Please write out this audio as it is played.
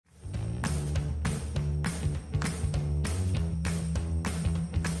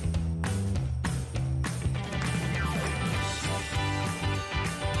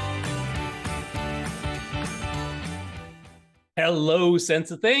Hello, Sense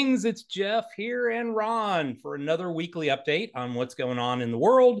of Things. It's Jeff here and Ron for another weekly update on what's going on in the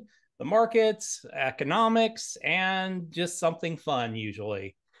world, the markets, economics, and just something fun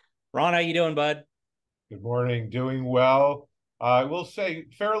usually. Ron, how you doing, bud? Good morning. Doing well. I will say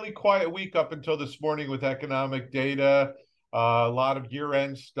fairly quiet week up until this morning with economic data. A lot of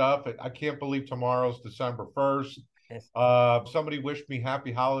year-end stuff. I can't believe tomorrow's December 1st. Somebody wished me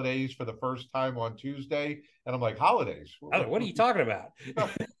happy holidays for the first time on Tuesday, and I'm like, holidays? Oh, what are you talking about?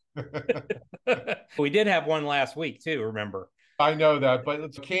 We did have one last week too, remember? I know that,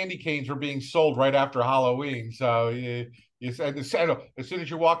 but candy canes were being sold right after Halloween. So as soon as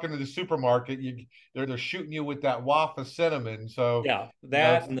you walk into the supermarket, they're shooting you with that waft of cinnamon. So Yeah, it's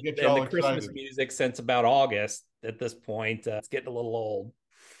that to and get you the all Christmas excited. music since about August at this point. It's getting a little old.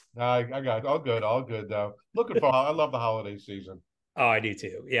 I got it. All good though. Looking for. I love the holiday season. Oh, I do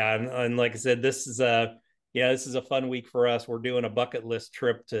too. Yeah, and like I said, this is a fun week for us. We're doing a bucket list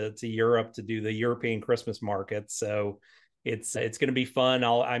trip to Europe to do the European Christmas market. So it's going to be fun.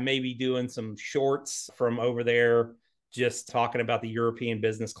 I may be doing some shorts from over there, just talking about the European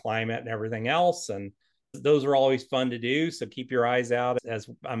business climate and everything else. And those are always fun to do. So keep your eyes out as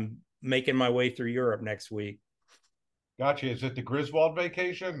I'm making my way through Europe next week. Gotcha. Is it the Griswold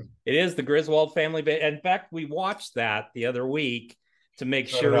vacation? It is the Griswold family. In fact, we watched that the other week to make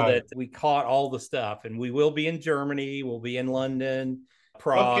So did sure I. that we caught all the stuff. And we will be in Germany, we'll be in London, Okay,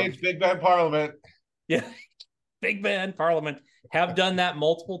 Prague. it's Big Ben Parliament. Yeah, Big Ben, Parliament. Have done that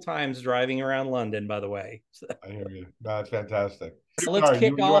multiple times driving around London, by the way. So, I hear you. No, it's fantastic. let's Sorry,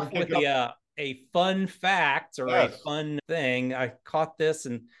 kick you want off to kick with it off? a fun fact or a Yes. fun thing. I caught this,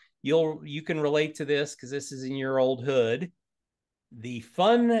 and you can relate to this because this is in your old hood. The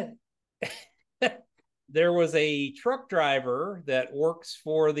fun there was a truck driver that works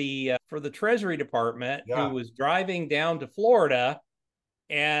for the Treasury Department who Yeah. was driving down to Florida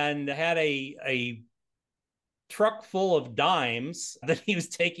and had a truck full of dimes that he was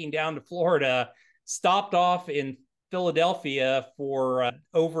taking down to Florida, stopped off in Philadelphia for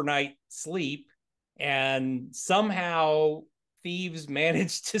overnight sleep, and somehow thieves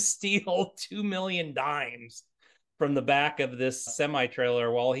managed to steal 2 million dimes from the back of this semi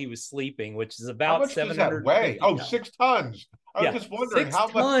trailer while he was sleeping, which is How about much does that weigh? 750 Oh, pounds. 6 tons. I was Yeah, just wondering six how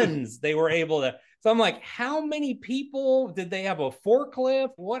much does. tons they were able to. So I'm like, how many people did they have? A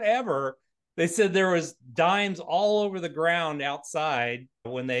forklift, whatever. They said there was dimes all over the ground outside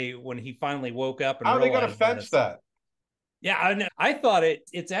when he finally woke up and How are they going to realized fence this. that? Yeah, I thought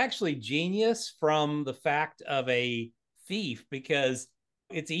it's actually genius from the fact of a thief because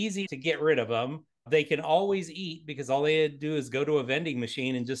it's easy to get rid of them. They can always eat because all they had to do is go to a vending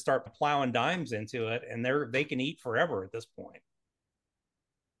machine and just start plowing dimes into it, and they can eat forever at this point.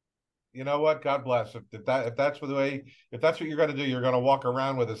 You know what? God bless. If that's the way, if that's what you're going to do, you're going to walk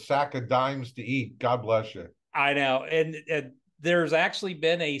around with a sack of dimes to eat. God bless you. I know, and there's actually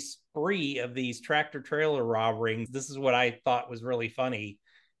been a spree of these tractor trailer robberies. This is what I thought was really funny.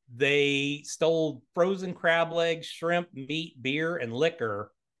 They stole frozen crab legs, shrimp, meat, beer, and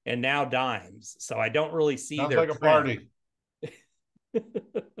liquor, and now dimes. So I don't really see Sounds their like a trend. party.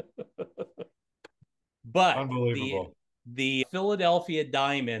 But Unbelievable. the Philadelphia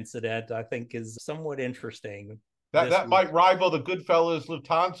dime incident, I think, is somewhat interesting That this that week. might rival the Goodfellas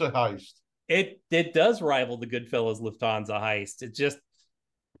Lufthansa heist. It does rival the Goodfellas Lufthansa heist. It just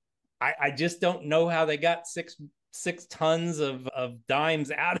I just don't know how they got six tons of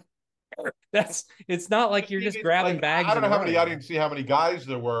dimes out of there. That's it's not like Just you're just even grabbing like I bags don't know and how many. I running. didn't see how many guys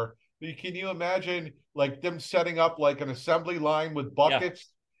there were. Can you imagine like them setting up like an assembly line with Yeah,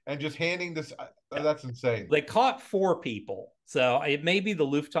 buckets and just handing this? yeah. That's insane. They caught four people. So it may be the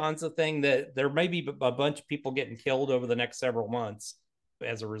Lufthansa thing that there may be a bunch of people getting killed over the next several months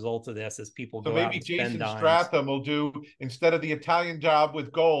as a result of this as people So go out maybe and spend Jason dimes Stratham will do instead of the Italian job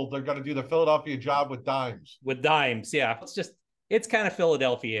with gold, they're going to do the Philadelphia job with dimes. with dimes. Yeah, it's kind of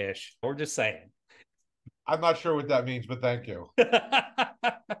Philadelphia-ish. We're just saying. I'm not sure what that means, but thank you. you,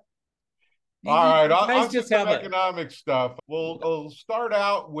 All right, you guys on to just some have a economic stuff. We'll start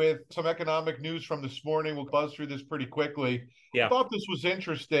out with some economic news from this morning. We'll buzz through this pretty quickly. I yeah. thought this was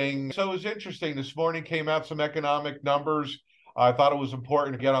interesting. So it was interesting. This morning came out some economic numbers. I thought it was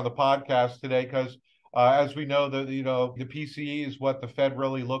important to get on the podcast today because, as we know, the PCE is what the Fed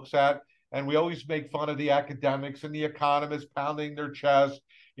really looks at, and we always make fun of the academics and the economists pounding their chest.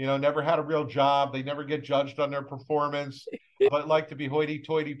 Never had a real job. They never get judged on their performance but like to be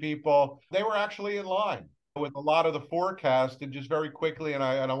hoity-toity people. They were actually in line with a lot of the forecast. And just very quickly, and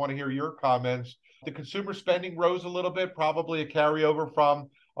I want to hear your comments. The consumer spending rose a little bit, probably a carryover from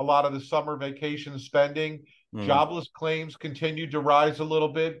a lot of the summer vacation spending. Mm. Jobless claims continued to rise a little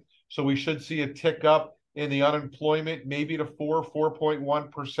bit. So we should see a tick up in the unemployment, maybe to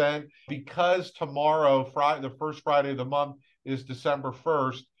 4.1%. Because tomorrow, Friday, the first Friday of the month, is December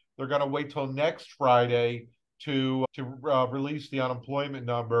 1st, they're going to wait till next Friday to release the unemployment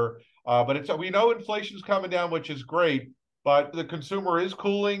number. But we know inflation's coming down, which is great. But the consumer is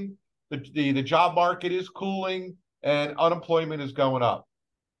cooling, the job market is cooling, and unemployment is going up.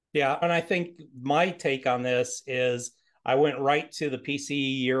 Yeah, and I think my take on this is I went right to the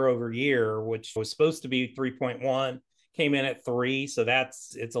PCE year over year, which was supposed to be 3.1, came in at 3, so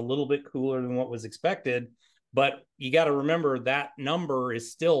it's a little bit cooler than what was expected. But you got to remember that number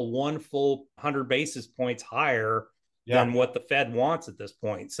is still one full 100 basis points higher than what the Fed wants at this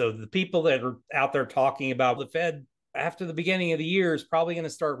point. So the people that are out there talking about the Fed after the beginning of the year is probably going to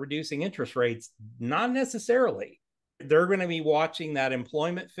start reducing interest rates, not necessarily. They're going to be watching that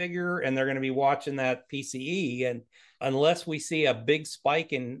employment figure and they're going to be watching that PCE. And unless we see a big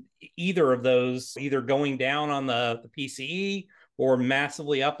spike in either of those, either going down on the PCE or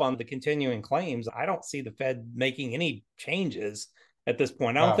massively up on the continuing claims, I don't see the Fed making any changes at this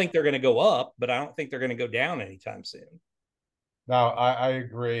point. I don't think they're going to go up, but I don't think they're going to go down anytime soon. No, I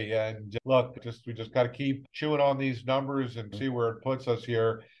agree. And look, we just got to keep chewing on these numbers and see where it puts us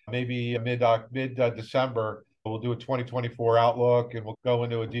here. Maybe mid December, we'll do a 2024 outlook and we'll go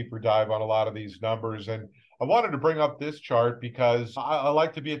into a deeper dive on a lot of these numbers. And I wanted to bring up this chart because I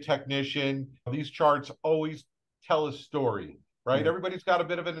like to be a technician. These charts always tell a story, right? Everybody's got a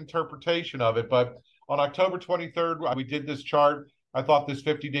bit of an interpretation of it. But on October 23rd, we did this chart. I thought this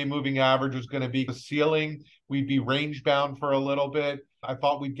 50-day moving average was going to be the ceiling. We'd be range bound for a little bit. I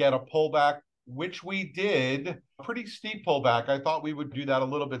thought we'd get a pullback, which we did, a pretty steep pullback. I thought we would do that a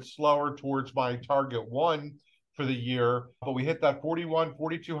little bit slower towards my target 1 for the year, but we hit that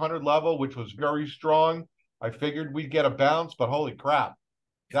 4,200 level, which was very strong. I figured we'd get a bounce, but holy crap,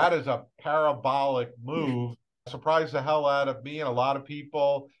 that is a parabolic move. Surprised the hell out of me and a lot of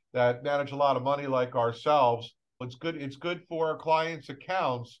people that manage a lot of money like ourselves. It's good for our clients'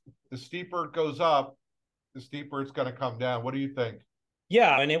 accounts. The steeper it goes up, the steeper it's going to come down. What do you think?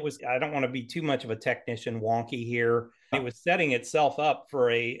 Yeah, and I don't want to be too much of a technician wonky here. It was setting itself up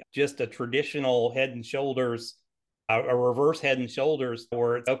for just a traditional head and shoulders, a reverse head and shoulders,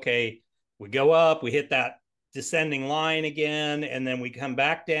 where it's okay, we go up, we hit that descending line again, and then we come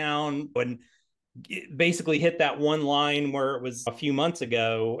back down and basically hit that one line where it was a few months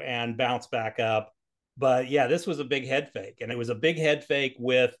ago and bounce back up. But yeah, this was a big head fake, and it was a big head fake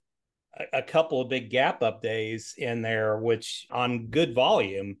with a couple of big gap up days in there, which on good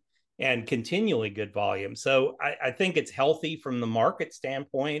volume and continually good volume. So I think it's healthy from the market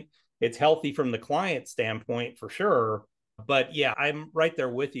standpoint. It's healthy from the client standpoint for sure. But yeah, I'm right there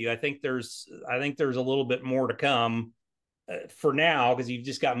with you. I think there's a little bit more to come for now because you've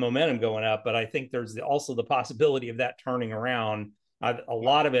just got momentum going up. But I think there's also the possibility of that turning around. A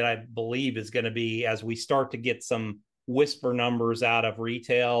lot of it, I believe, is going to be as we start to get some whisper numbers out of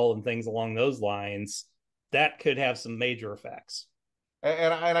retail and things along those lines, that could have some major effects.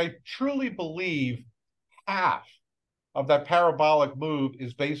 And I truly believe half of that parabolic move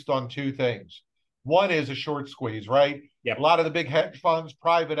is based on two things. One is a short squeeze, right? Yep. A lot of the big hedge funds,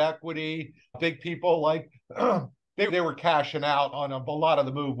 private equity, big people like they were cashing out on a lot of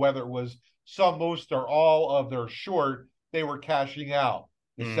the move, whether it was some, most, or all of their short, they were cashing out.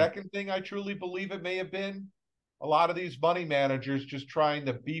 The second thing I truly believe it may have been a lot of these money managers just trying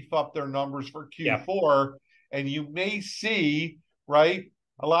to beef up their numbers for Q4. And you may see, right,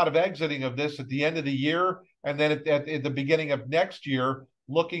 a lot of exiting of this at the end of the year. And then at the beginning of next year,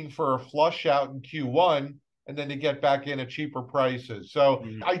 looking for a flush out in Q1 and then to get back in at cheaper prices. So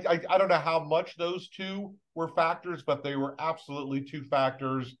I don't know how much those two were factors, but they were absolutely two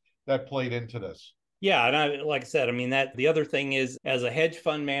factors that played into this. Yeah, and like I said, I mean, that the other thing is, as a hedge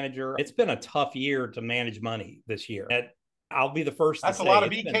fund manager, it's been a tough year to manage money this year. I'll be the first to say. That's a lot of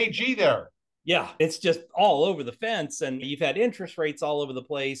EKG there. Yeah, it's just all over the fence, and you've had interest rates all over the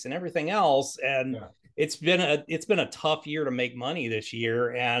place and everything else, and it's been a tough year to make money this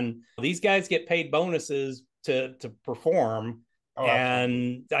year. And these guys get paid bonuses to perform. Oh,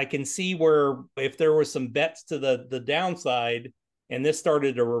 and I can see where if there was some bets to the downside, and this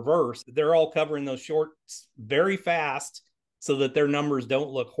started to reverse, they're all covering those shorts very fast so that their numbers don't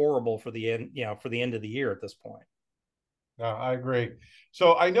look horrible for the end, for the end of the year at this point. No, I agree.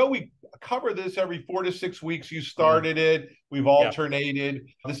 So I know we cover this every 4 to 6 weeks. You started it. We've alternated.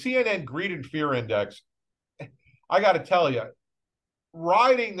 The CNN Greed and Fear Index, I got to tell you,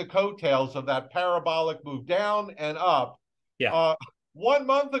 riding the coattails of that parabolic move down and up. 1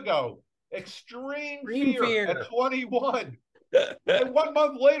 month ago, Extreme Extreme fear at fear. 21. And 1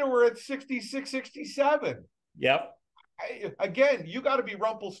 month later, we're at 66, 67. Yep. Again, you got to be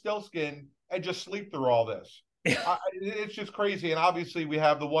Rumpelstiltskin and just sleep through all this. It's just crazy. And obviously, we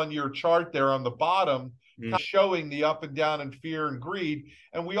have the 1 year chart there on the bottom showing the up and down in fear and greed.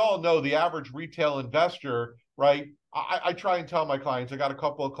 And we all know the average retail investor, right? I try and tell my clients, I got a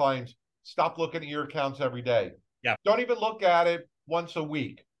couple of clients, stop looking at your accounts every day. Yeah. Don't even look at it once a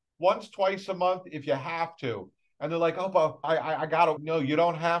week, once, twice a month if you have to. And they're like, oh, but I got to. No, you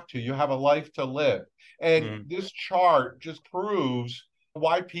don't have to. You have a life to live. And this chart just proves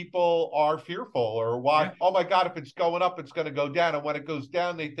why people are fearful, or why, oh my God, if it's going up, it's going to go down. And when it goes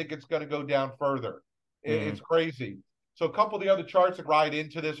down, they think it's going to go down further. It's crazy. So a couple of the other charts that ride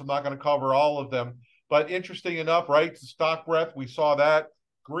into this, I'm not going to cover all of them, but interesting enough, right? The stock breadth, we saw that.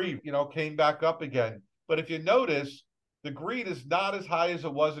 Greed, came back up again. But if you notice, the greed is not as high as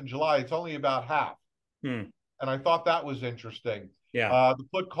it was in July. It's only about half. And I thought that was interesting. Yeah. The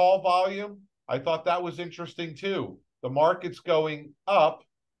put call volume, I thought that was interesting too. The market's going up,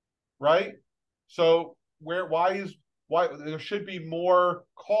 right? So why there should be more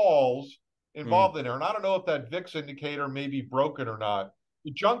calls involved in there? And I don't know if that VIX indicator may be broken or not.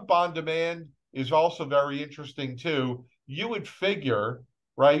 The junk bond demand is also very interesting too. You would figure,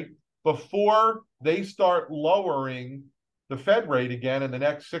 right, before they start lowering the Fed rate again in the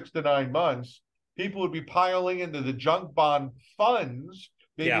next 6 to 9 months, people would be piling into the junk bond funds,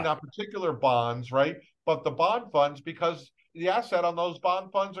 maybe not particular bonds, right? But the bond funds, because the asset on those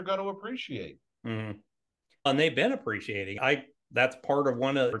bond funds are going to appreciate. And they've been appreciating. That's part of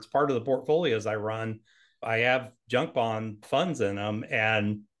it's part of the portfolios I run. I have junk bond funds in them,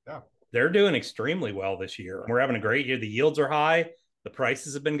 and they're doing extremely well this year. We're having a great year. The yields are high. The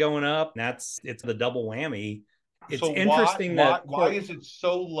prices have been going up. And it's the double whammy. It's so interesting why is it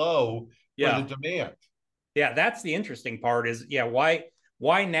so low for the demand? Yeah, that's the interesting part is,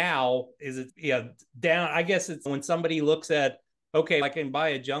 why now is it down? I guess it's when somebody looks at, okay, I can buy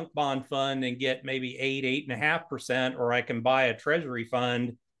a junk bond fund and get maybe 8.5%, or I can buy a treasury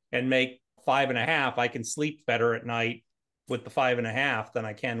fund and make 5.5%. I can sleep better at night with the 5.5 than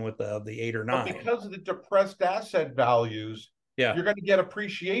I can with the 8 or 9. But because of the depressed asset values, you're going to get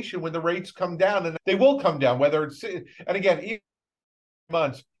appreciation when the rates come down, and they will come down, whether it's, and again,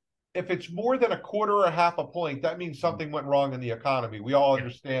 months, if it's more than a quarter or half a point, that means something went wrong in the economy. We all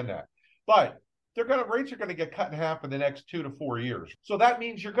understand that. But rates are going to get cut in half in the next 2 to 4 years. So that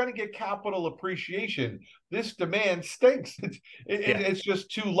means you're going to get capital appreciation. This demand stinks. It's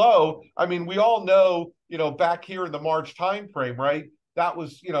just too low. I mean, we all know, back here in the March timeframe, right? That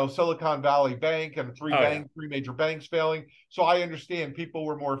was, Silicon Valley Bank and three major banks failing. So I understand people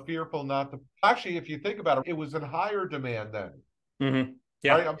were more fearful not to. Actually, if you think about it, it was in higher demand then.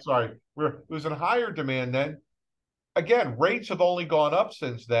 Right? I'm sorry. It was in higher demand then. Again, rates have only gone up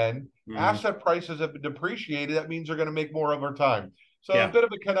since then. Asset prices have been depreciated. That means they're going to make more over time. So a bit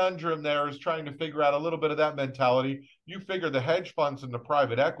of a conundrum there is trying to figure out a little bit of that mentality. You figure the hedge funds and the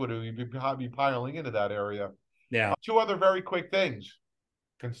private equity would be piling into that area. Two other very quick things.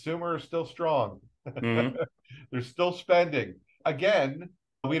 Consumer is still strong. They're still spending. Again,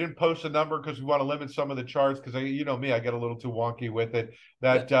 we didn't post a number because we want to limit some of the charts because you know me, I get a little too wonky with it.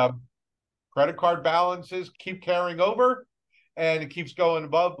 That credit card balances keep carrying over, and it keeps going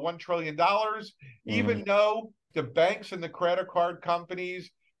above $1 trillion, even though the banks and the credit card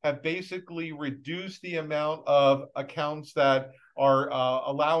companies have basically reduced the amount of accounts that are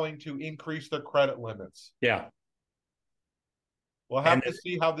allowing to increase their credit limits. We'll have to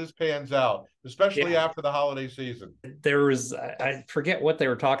see how this pans out, especially after the holiday season. There was, I forget what they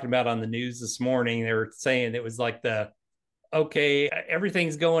were talking about on the news this morning. They were saying it was like okay,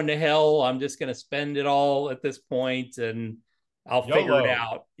 everything's going to hell. I'm just going to spend it all at this point and I'll figure it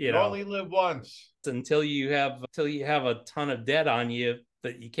out. You only live once. Until you have a ton of debt on you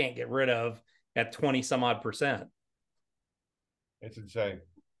that you can't get rid of at 20 some odd percent. It's insane.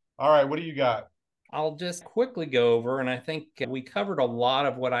 All right, what do you got? I'll just quickly go over, and I think we covered a lot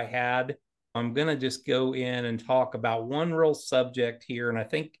of what I had. I'm going to just go in and talk about one real subject here, and I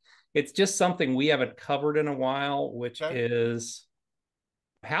think it's just something we haven't covered in a while, which is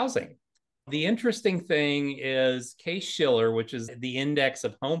housing. The interesting thing is Case-Shiller, which is the index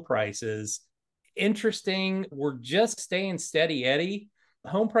of home prices. Interesting, we're just staying steady, Eddie.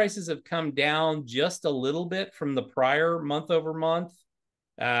 Home prices have come down just a little bit from the prior month over month.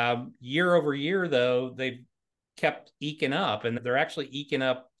 Year over year, though, they've kept eking up, and they're actually eking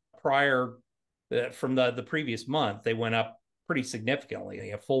up prior from the previous month. They went up pretty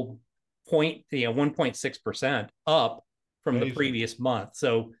significantly, a full point, 1.6% up from the previous month.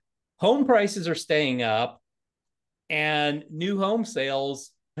 So home prices are staying up and new home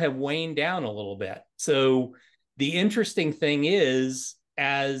sales have waned down a little bit. So the interesting thing is,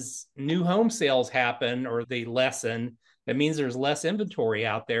 as new home sales happen or they lessen, it means there's less inventory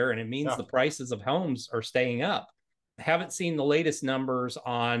out there, and it means the prices of homes are staying up. I haven't seen the latest numbers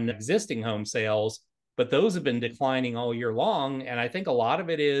on existing home sales, but those have been declining all year long. And I think a lot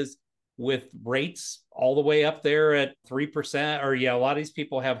of it is with rates all the way up there at 3%, or a lot of these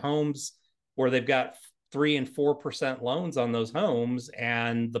people have homes where they've got 3 and 4% loans on those homes,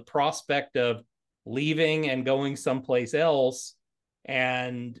 and the prospect of leaving and going someplace else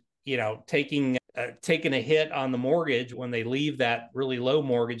and taking a hit on the mortgage when they leave that really low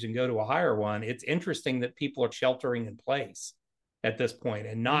mortgage and go to a higher one. It's interesting that people are sheltering in place at this point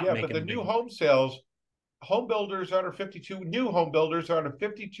and not making. But the new home sales, home builders are at a 52. New home builders are at a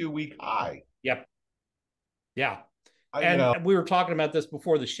 52-week high. Yep. Yeah. And we were talking about this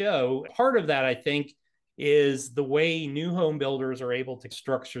before the show. Part of that, I think, is the way new home builders are able to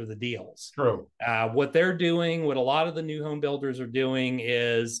structure the deals. True. What they're doing, what a lot of the new home builders are doing,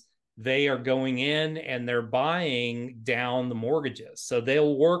 is they are going in and they're buying down the mortgages. So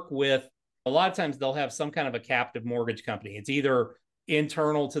they'll work with, a lot of times they'll have some kind of a captive mortgage company. It's either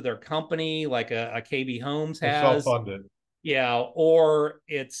internal to their company, like a KB Homes has. Self-funded. Yeah, or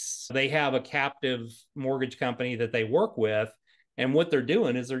they have a captive mortgage company that they work with. And what they're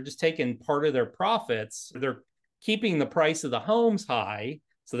doing is they're just taking part of their profits. They're keeping the price of the homes high.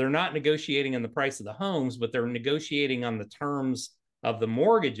 So they're not negotiating on the price of the homes, but they're negotiating on the terms of the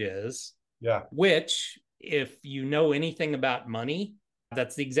mortgages. Yeah. Which, if you know anything about money,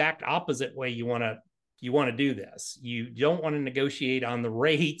 that's the exact opposite way you want to do this. You don't want to negotiate on the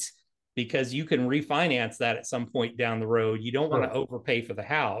rate, because you can refinance that at some point down the road. You don't want to overpay for the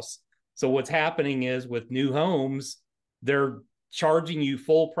house. So what's happening is, with new homes, they're charging you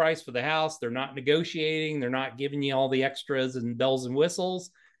full price for the house. They're not negotiating. They're not giving you all the extras and bells and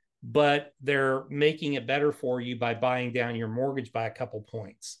whistles, but they're making it better for you by buying down your mortgage by a couple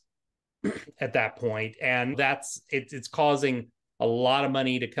points at that point. And it's causing a lot of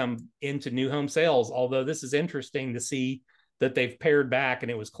money to come into new home sales. Although this is interesting to see that they've pared back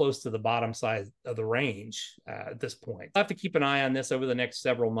and it was close to the bottom side of the range at this point. I'll have to keep an eye on this over the next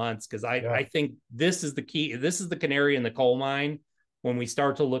several months, because I think this is the key. This is the canary in the coal mine when we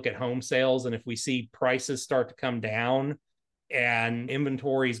start to look at home sales. And if we see prices start to come down and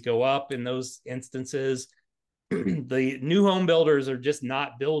inventories go up in those instances, the new home builders are just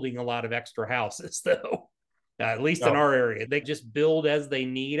not building a lot of extra houses, though. At least in our area, they just build as they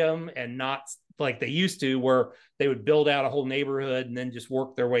need them, and not like they used to, where they would build out a whole neighborhood and then just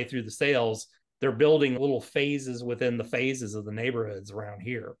work their way through the sales. They're building little phases within the phases of the neighborhoods around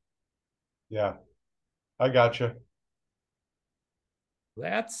here. Yeah, I gotcha.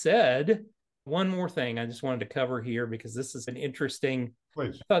 That said, one more thing I just wanted to cover here, because this is an interesting.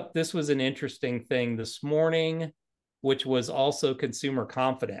 Please. I thought this was an interesting thing this morning, which was also consumer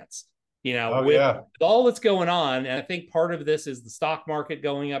confidence. With all that's going on, and I think part of this is the stock market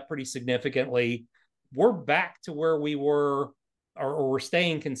going up pretty significantly. We're back to where we were, or we're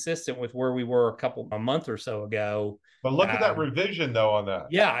staying consistent with where we were a month or so ago. But look at that revision, though, on that.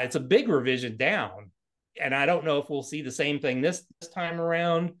 Yeah, it's a big revision down. And I don't know if we'll see the same thing this time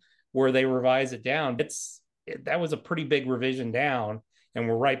around, where they revise it down. That was a pretty big revision down, and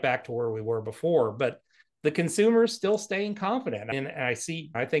we're right back to where we were before. But the consumer is still staying confident. And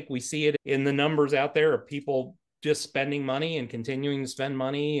I think we see it in the numbers out there of people just spending money and continuing to spend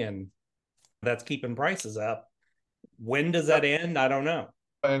money, and that's keeping prices up. When does that end? I don't know.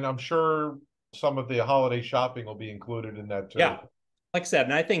 And I'm sure some of the holiday shopping will be included in that too. Yeah. Like I said,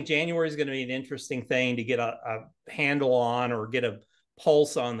 and I think January is going to be an interesting thing to get a handle on, or get a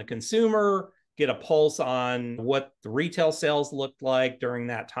pulse on the consumer, get a pulse on what the retail sales looked like during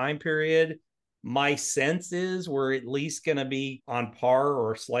that time period. My sense is we're at least going to be on par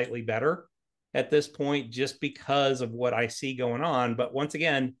or slightly better at this point, just because of what I see going on. But once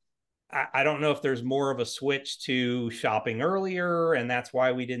again, I don't know if there's more of a switch to shopping earlier, and that's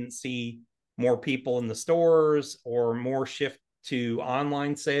why we didn't see more people in the stores, or more shift to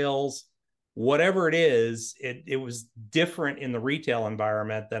online sales. Whatever it is, it was different in the retail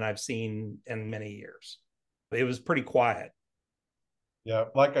environment than I've seen in many years. It was pretty quiet. Yeah,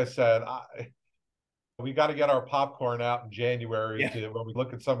 like I said, we got to get our popcorn out in January when we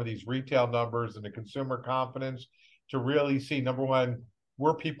look at some of these retail numbers and the consumer confidence, to really see, number one,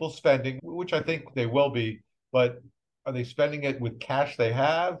 were people spending, which I think they will be, but are they spending it with cash they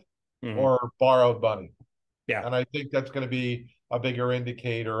have or borrowed money? Yeah. And I think that's going to be a bigger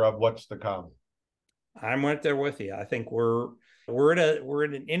indicator of what's to come. I'm right there with you. I think we're we're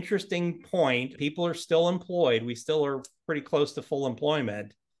at an interesting point. People are still employed. We still are pretty close to full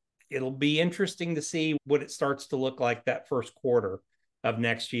employment. It'll be interesting to see what it starts to look like that first quarter of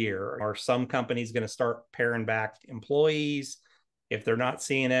next year. Are some companies going to start paring back employees? If they're not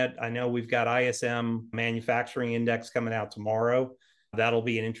seeing it, I know we've got ISM manufacturing index coming out tomorrow. That'll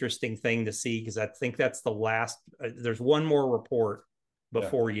be an interesting thing to see, because I think that's the last, there's one more report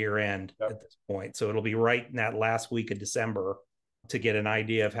before year end at this point. So it'll be right in that last week of December to get an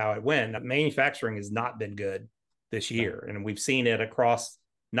idea of how it went. Manufacturing has not been good this year. And we've seen it across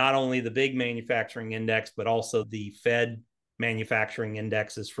not only the big manufacturing index, but also the Fed manufacturing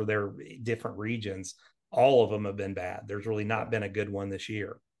indexes for their different regions. All of them have been bad. There's really not been a good one this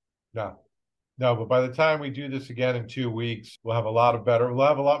year. No, but by the time we do this again in 2 weeks, we'll have a lot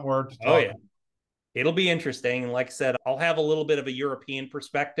more to talk. Oh, yeah. It'll be interesting. And like I said, I'll have a little bit of a European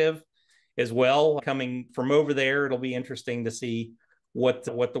perspective as well. Coming from over there, it'll be interesting to see what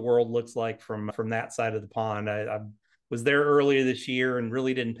the world looks like from that side of the pond. I was there earlier this year and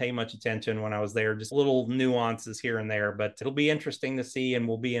really didn't pay much attention when I was there, just little nuances here and there, but it'll be interesting to see, and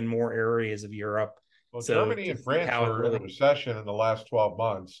we'll be in more areas of Europe. Well, so Germany and France were in a recession in the last 12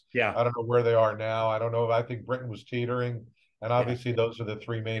 months. Yeah. I don't know where they are now. I don't know. I think Britain was teetering. And obviously those are the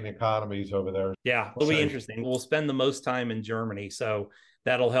three main economies over there. Yeah, it'll be interesting. We'll spend the most time in Germany, so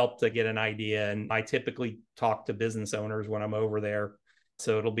that'll help to get an idea. And I typically talk to business owners when I'm over there.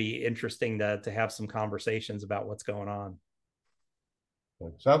 So it'll be interesting to have some conversations about what's going on.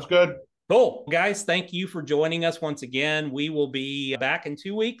 Sounds good. Cool. Guys, thank you for joining us once again. We will be back in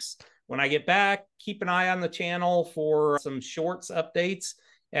 2 weeks. When I get back, keep an eye on the channel for some shorts updates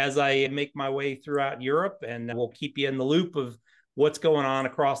as I make my way throughout Europe, and we'll keep you in the loop of what's going on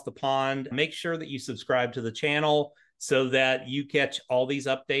across the pond. Make sure that you subscribe to the channel so that you catch all these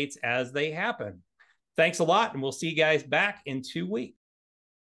updates as they happen. Thanks a lot, and we'll see you guys back in 2 weeks.